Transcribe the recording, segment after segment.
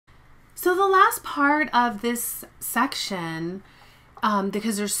last part of this section,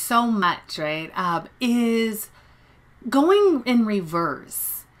 because there's so much, right, is going in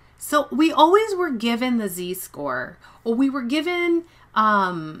reverse. So we always were given the z-score, or we were given,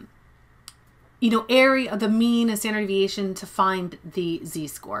 area, the mean and standard deviation to find the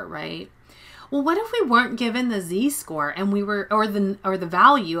z-score, right? Well, what if we weren't given the z-score and we were, or the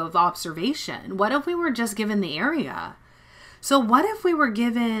value of observation? What if we were just given the area? So what if we were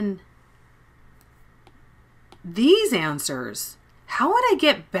given these answers? How would I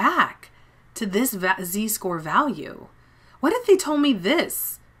get back to this z-score value? What if they told me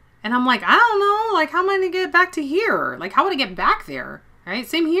this? And I'm like, I don't know, like, how am I going to get back to here? Like, how would I get back there? Right?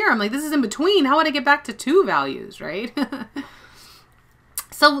 Same here. I'm like, this is in between. How would I get back to two values, right?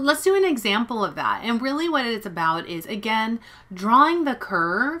 So let's do an example of that. And really what it's about is, again, drawing the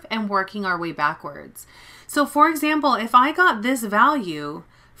curve and working our way backwards. So for example, if I got this value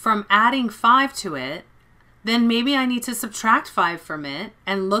from adding 5 to it, then maybe I need to subtract 5 from it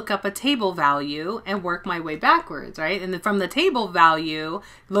and look up a table value and work my way backwards, right? And then from the table value,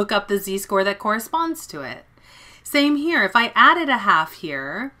 look up the z-score that corresponds to it. Same here. If I added a half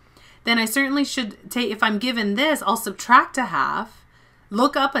here, then I certainly should take, if I'm given this, I'll subtract a half,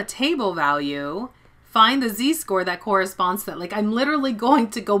 look up a table value, find the z-score that corresponds to it. Like, I'm literally going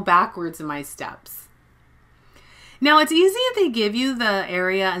to go backwards in my steps. Now, it's easy if they give you the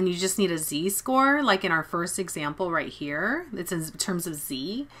area and you just need a z-score, like in our first example right here. It's in terms of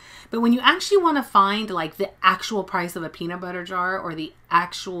z. But when you actually want to find like the actual price of a peanut butter jar or the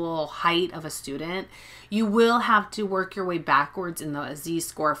actual height of a student, you will have to work your way backwards in the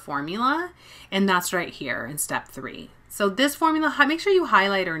z-score formula. And that's right here in step 3. So this formula, make sure you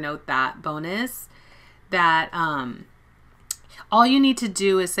highlight or note that bonus, that all you need to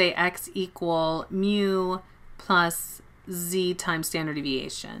do is say x equal mu plus z times standard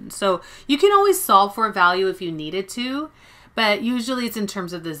deviation. So you can always solve for a value if you needed to, but usually it's in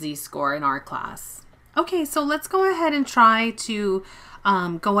terms of the z-score in our class. Okay, so let's go ahead and try to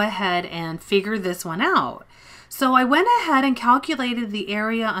go ahead and figure this one out. So I went ahead and calculated the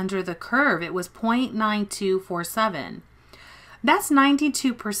area under the curve. It was 0.9247. That's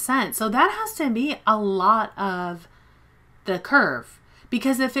 92%. So that has to be a lot of the curve.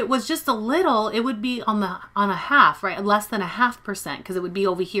 Because if it was just a little, it would be on a half, right? Less than 0.5%, because it would be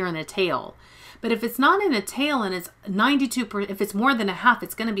over here in the tail. But if it's not in a tail and it's 92%, if it's more than a half,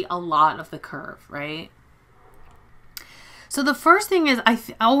 it's going to be a lot of the curve, right? So the first thing is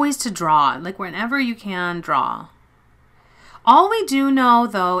always to draw, like whenever you can draw. All we do know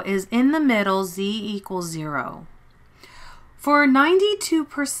though is in the middle, z equals 0. For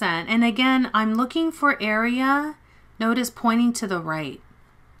 92%, and again, I'm looking for area. Notice pointing to the right.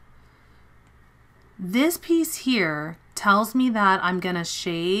 This piece here tells me that I'm going to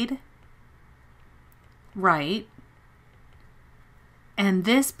shade right. And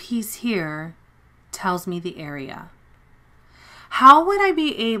this piece here tells me the area. How would I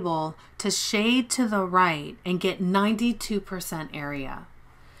be able to shade to the right and get 92% area?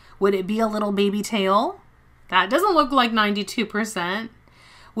 Would it be a little baby tail? That doesn't look like 92%.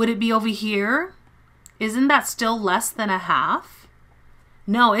 Would it be over here? Isn't that still less than a half?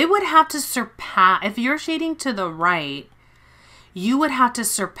 No, it would have to surpass, if you're shading to the right, you would have to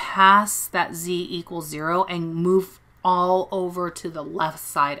surpass that z equals 0 and move all over to the left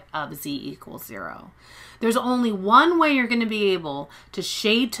side of z equals 0. There's only one way you're going to be able to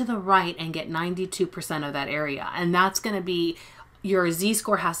shade to the right and get 92% of that area. And that's going to be, your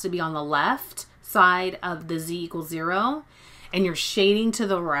z-score has to be on the left side of the z equals 0. And you're shading to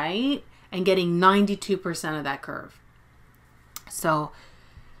the right and getting 92% of that curve. So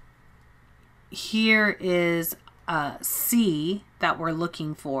here is C that we're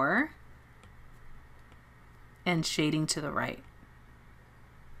looking for and shading to the right.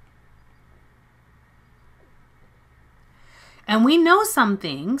 And we know some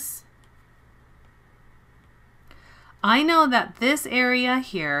things. I know that this area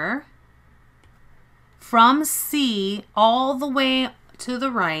here, from C all the way to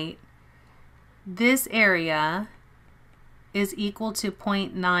the right, this area is equal to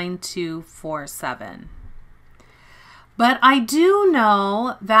 0.9247. But I do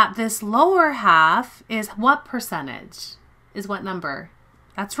know that this lower half is what percentage? Is what number?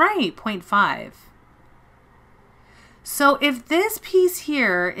 That's right, 0.5. So if this piece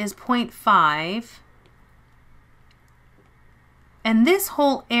here is 0.5 and this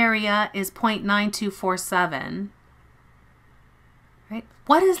whole area is 0.9247, right?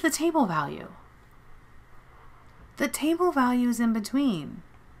 What is the table value? The table value is in between,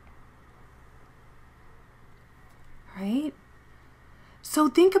 right? So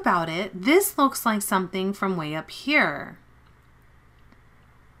think about it. This looks like something from way up here.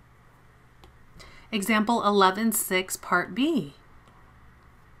 Example 11.6 part B,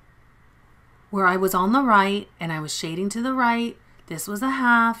 where I was on the right and I was shading to the right. This was a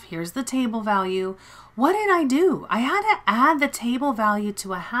half. Here's the table value. What did I do? I had to add the table value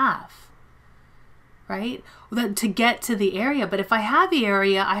to a half, right? To get to the area. But if I have the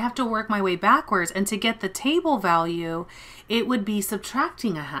area, I have to work my way backwards. And to get the table value, it would be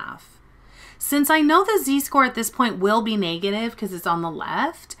subtracting a half. Since I know the z-score at this point will be negative because it's on the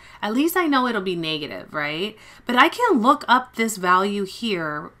left, at least I know it'll be negative, right? But I can look up this value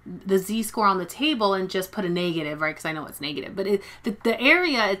here, the z-score on the table, and just put a negative, right? Because I know it's negative. But the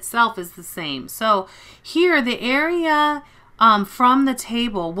area itself is the same. So here, the area from the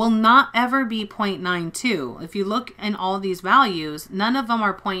table will not ever be 0.92. If you look in all these values, none of them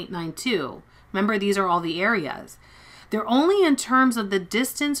are 0.92. Remember, these are all the areas. They're only in terms of the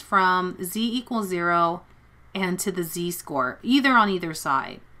distance from z equals 0 and to the z-score, either on either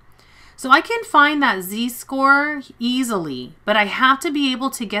side. So I can find that z-score easily, but I have to be able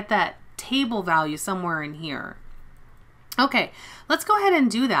to get that table value somewhere in here. Okay, let's go ahead and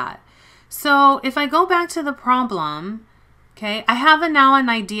do that. So if I go back to the problem, okay, I have now an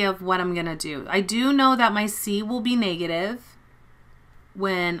idea of what I'm going to do. I do know that my c will be negative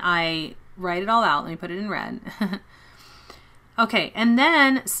when I write it all out. Let me put it in red. Okay, and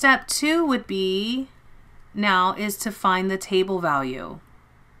then step 2 would be now is to find the table value.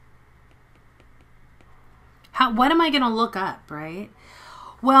 What am I going to look up, right?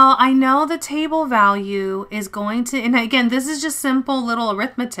 Well, I know the table value is going to, and again, this is just simple little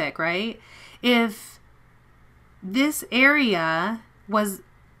arithmetic, right? If this area was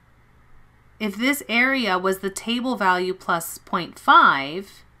the table value plus 0.5,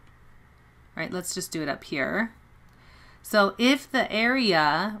 right? Let's just do it up here. So if the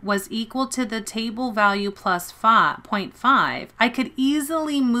area was equal to the table value plus 0.5, I could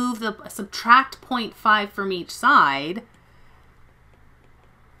easily subtract 0.5 from each side,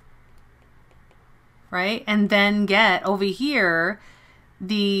 right? And then get over here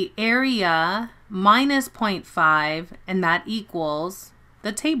the area minus 0.5, and that equals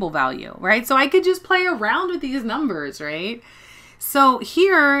the table value, right? So I could just play around with these numbers, right? So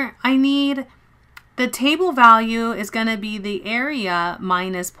here I need the table value is going to be the area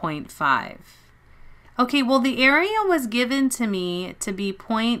minus 0.5. Okay, well, the area was given to me to be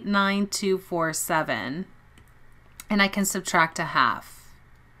 0.9247, and I can subtract a half.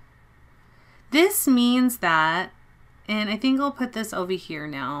 This means that, and I think I'll put this over here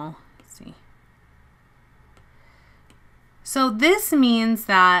now. Let's see. So this means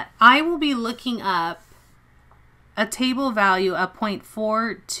that I will be looking up a table value of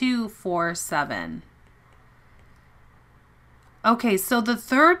 0.4247. Okay, so the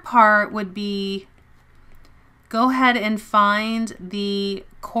third part would be go ahead and find the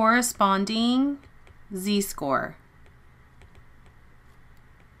corresponding z-score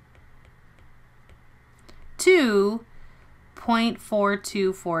to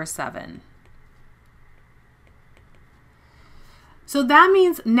 0.4247. So that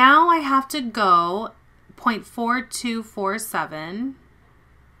means now I have to go 0.4247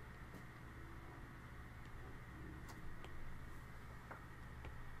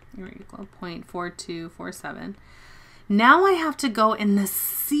 equal 0.4247. Now I have to go in the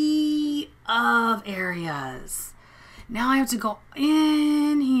sea of areas. Now I have to go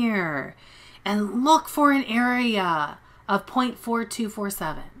in here and look for an area of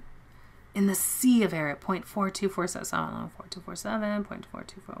 0.4247 in the sea of area. 0.4247. So I don't know, 4247,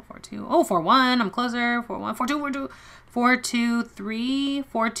 0.4242. Oh, 41. I'm closer. 41, 42, 42, 423,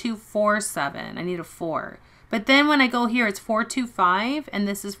 4247. I need a 4. But then when I go here, it's 425, and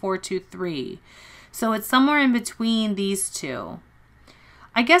this is 423. So it's somewhere in between these two.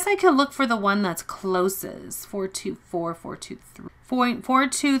 I guess I could look for the one that's closest. 424, 423.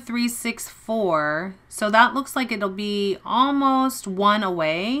 42364. So that looks like it'll be almost 1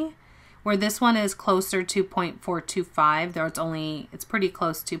 away, where this one is closer to 0.425. There it's pretty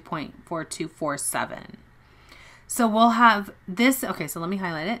close to 0.4247. So we'll have this. Okay, so let me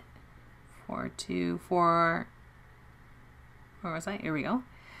highlight it. 424. Where was I? Here we go.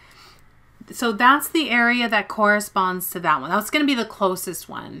 So that's the area that corresponds to that one. That's going to be the closest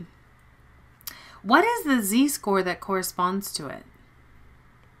one. What is the z-score that corresponds to it?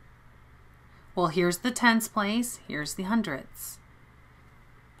 Well, here's the tens place. Here's the hundredths.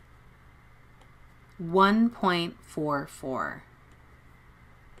 1.44.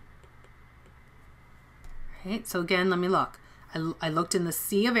 Right, so again, let me look. I looked in the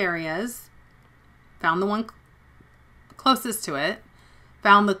sea of areas, found the one closest to it.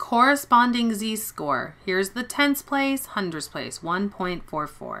 Found the corresponding z-score. Here's the tens place, hundreds place,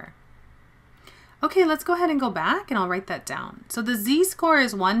 1.44. Okay, let's go ahead and go back and I'll write that down. So the z-score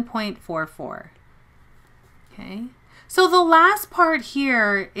is 1.44. Okay, so the last part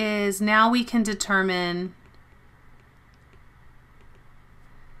here is now we can determine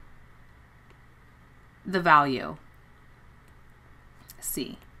the value,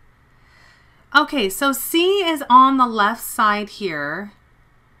 C. Okay, so C is on the left side here.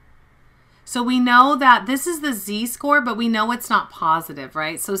 So we know that this is the z-score, but we know it's not positive,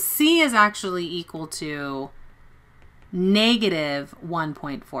 right? So C is actually equal to negative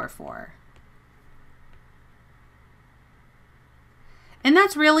 1.44. And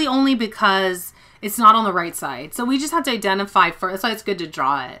that's really only because it's not on the right side. So we just have to identify first. That's why it's good to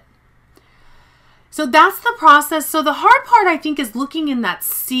draw it. So that's the process. So the hard part, I think, is looking in that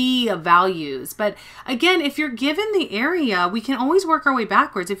sea of values. But again, if you're given the area, we can always work our way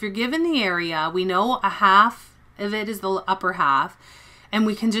backwards. If you're given the area, we know a half of it is the upper half. And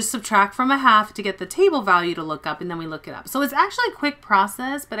we can just subtract from a half to get the table value to look up, and then we look it up. So it's actually a quick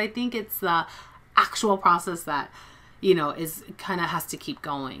process, but I think it's the actual process that, you know, is kind of has to keep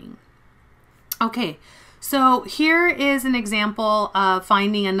going. Okay, so here is an example of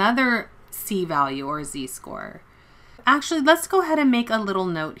finding another C value or z-score. Actually, let's go ahead and make a little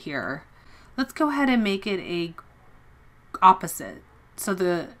note here. Let's go ahead and make it a opposite. So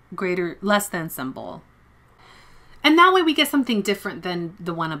the greater, less than symbol. And that way we get something different than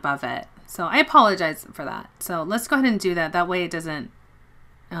the one above it. So I apologize for that. So let's go ahead and do that. That way it doesn't,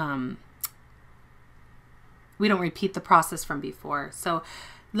 we don't repeat the process from before. So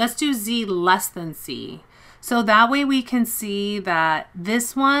let's do Z less than C. So that way we can see that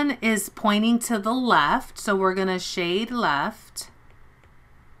this one is pointing to the left. So we're going to shade left.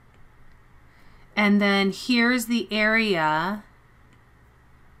 And then here's the area.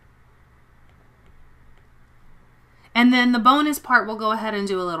 And then the bonus part we'll go ahead and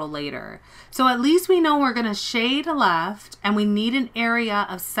do a little later. So at least we know we're going to shade left and we need an area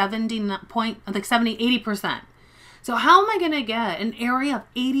of 80%. So how am I going to get an area of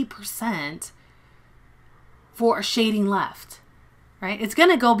 80% for shading left, right? It's going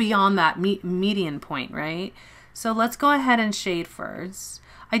to go beyond that median point, right? So let's go ahead and shade first.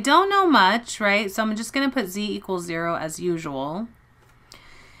 I don't know much, right? So I'm just going to put Z equals 0 as usual.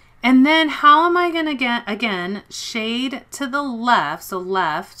 And then how am I going to get, again, shade to the left, so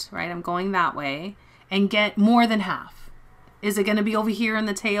left, right? I'm going that way, and get more than half. Is it going to be over here in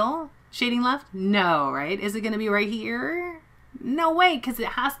the tail, shading left? No, right? Is it going to be right here? No way, because it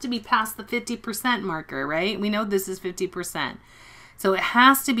has to be past the 50% marker, right? We know this is 50%. So it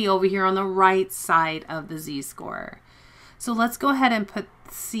has to be over here on the right side of the z-score. So let's go ahead and put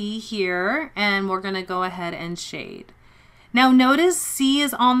C here, and we're going to go ahead and shade. Now notice C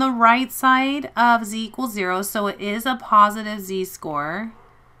is on the right side of Z equals 0, so it is a positive z-score.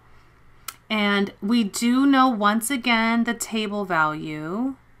 And we do know once again the table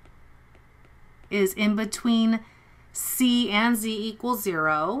value is in between C and Z equals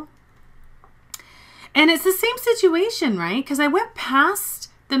 0. And it's the same situation, right? Because I went past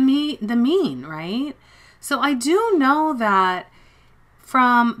the mean, right? So I do know that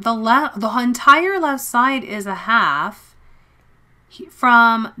from the entire left side is a half.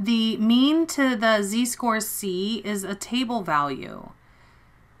 From the mean to the z-score C is a table value.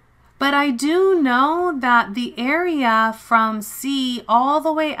 But I do know that the area from C all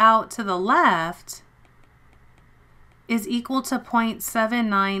the way out to the left is equal to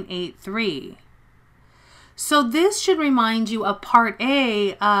 0.7983. So this should remind you of part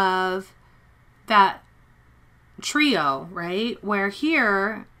A of that trio, right? Where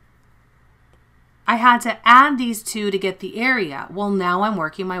here I had to add these two to get the area. Well, now I'm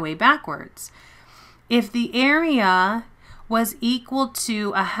working my way backwards. If the area was equal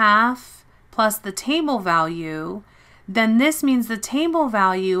to a half plus the table value, then this means the table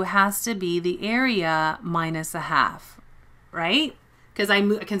value has to be the area minus a half, right? Because I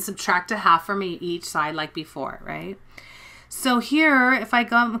can subtract a half from each side like before, right? So here, if I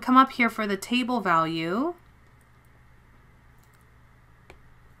come up here for the table value,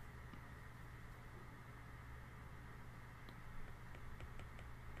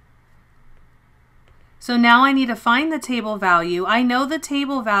 so now I need to find the table value. I know the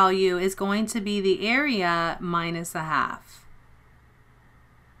table value is going to be the area minus a half.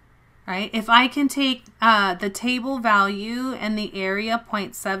 Right? If I can take the table value and the area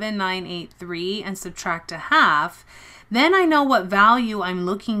 0.7983 and subtract a half, then I know what value I'm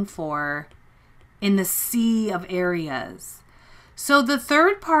looking for in the sea of areas. So the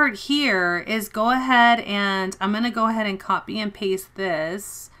third part here is go ahead and I'm going to go ahead and copy and paste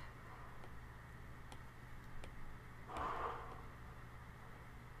this.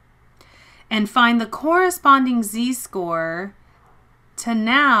 And find the corresponding z-score to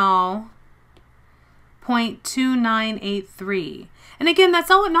now 0.2983. And again,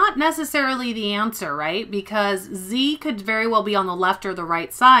 that's not necessarily the answer, right? Because z could very well be on the left or the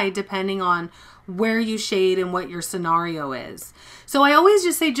right side, depending on where you shade and what your scenario is. So I always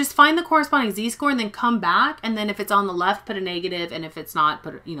just say, just find the corresponding z-score and then come back. And then if it's on the left, put a negative. And if it's not,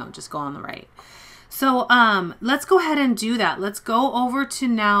 put, just go on the right. So let's go ahead and do that. Let's go over to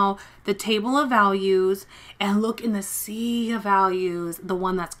now the table of values and look in the sea of values, the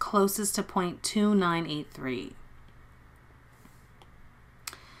one that's closest to 0.2983.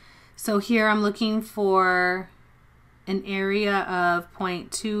 So here I'm looking for an area of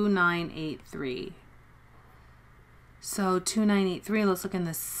 0.2983. So 2983, let's look in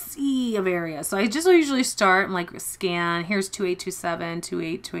the sea of areas. So I just usually start and like scan. Here's 2827,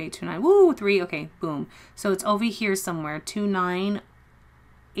 282829. Woo, 3. Okay, boom. So it's over here somewhere.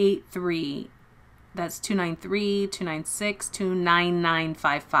 2983. That's 293, 296,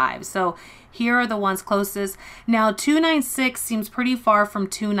 29955. So here are the ones closest. Now 296 seems pretty far from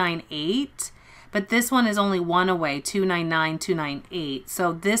 298. But this one is only one away, 299, 298.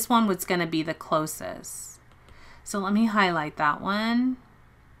 So this one was going to be the closest. So let me highlight that one.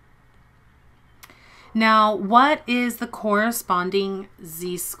 Now, what is the corresponding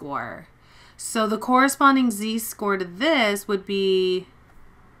z-score? So the corresponding z-score to this would be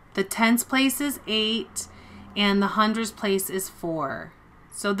the tens place is 8 and the hundreds place is 4.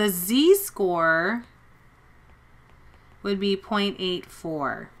 So the z-score would be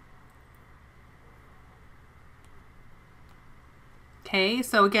 0.84. Okay,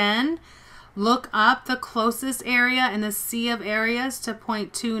 so again, look up the closest area in the sea of areas to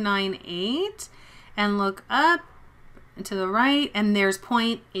 0.298 and look up to the right and there's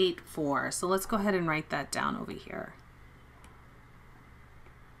 0.84. So let's go ahead and write that down over here.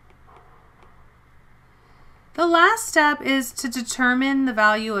 The last step is to determine the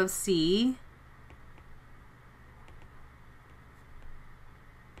value of C.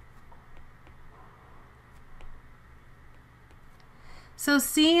 So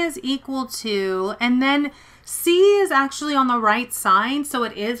C is equal to, and then C is actually on the right side, so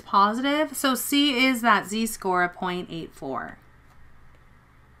it is positive. So C is that z-score of 0.84.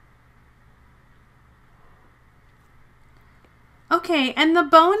 Okay, and the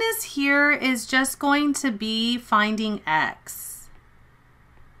bonus here is just going to be finding X.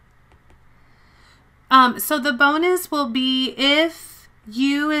 So the bonus will be if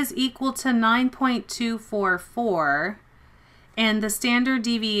U is equal to 9.244, and the standard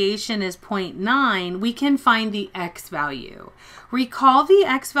deviation is 0.9, we can find the X value. Recall the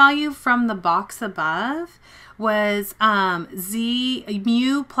X value from the box above was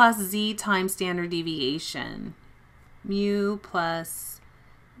mu plus Z times standard deviation. Mu plus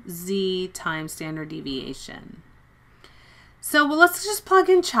Z times standard deviation. So let's just plug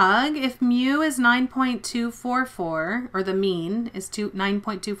and chug. If mu is 9.244, or the mean is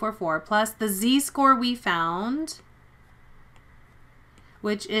 9.244, plus the Z-score we found,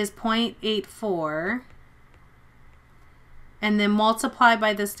 which is 0.84, and then multiply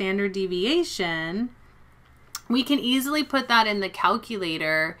by the standard deviation, we can easily put that in the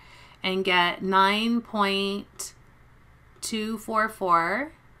calculator and get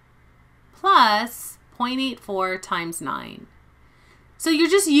 9.244 plus 0.84 times 9. So you're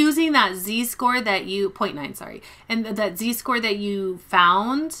just using that z-score that you, 0.9, sorry, and that z-score that you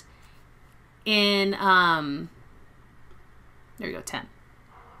found in, there we go, 10.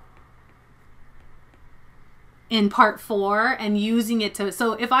 In part 4 and using it to,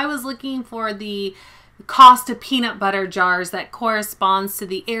 so if I was looking for the cost of peanut butter jars that corresponds to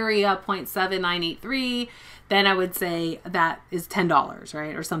the area 0.7983, then I would say that is $10,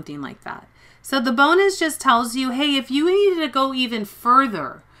 right? Or something like that. So the bonus just tells you, hey, if you needed to go even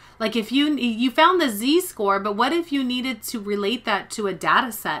further, like if you found the z-score, but what if you needed to relate that to a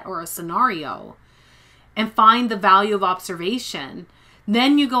data set or a scenario and find the value of observation,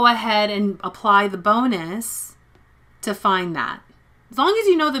 then you go ahead and apply the bonus to find that. As long as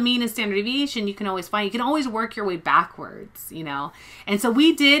you know the mean and standard deviation, you can always find, you can always work your way backwards, you know. And so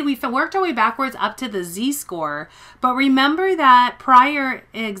we worked our way backwards up to the z-score, but remember that prior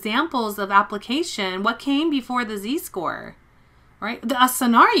examples of application, what came before the z-score, right? A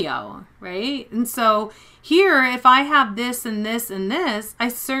scenario, right? And so here, if I have this and this and this,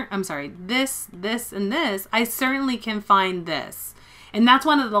 this and this, I certainly can find this. And that's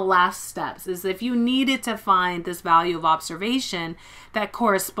one of the last steps, is if you needed to find this value of observation that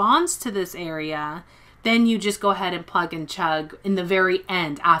corresponds to this area, then you just go ahead and plug and chug in the very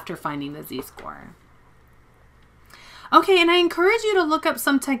end after finding the z-score. Okay, and I encourage you to look up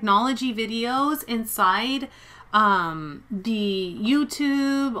some technology videos inside the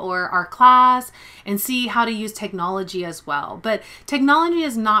YouTube or our class and see how to use technology as well. But technology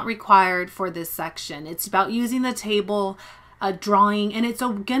is not required for this section. It's about using the table, drawing, and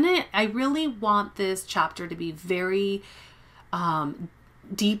I really want this chapter to be very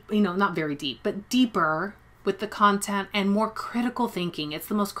deep, not very deep, but deeper with the content and more critical thinking. It's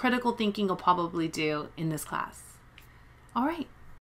the most critical thinking you'll probably do in this class. All right.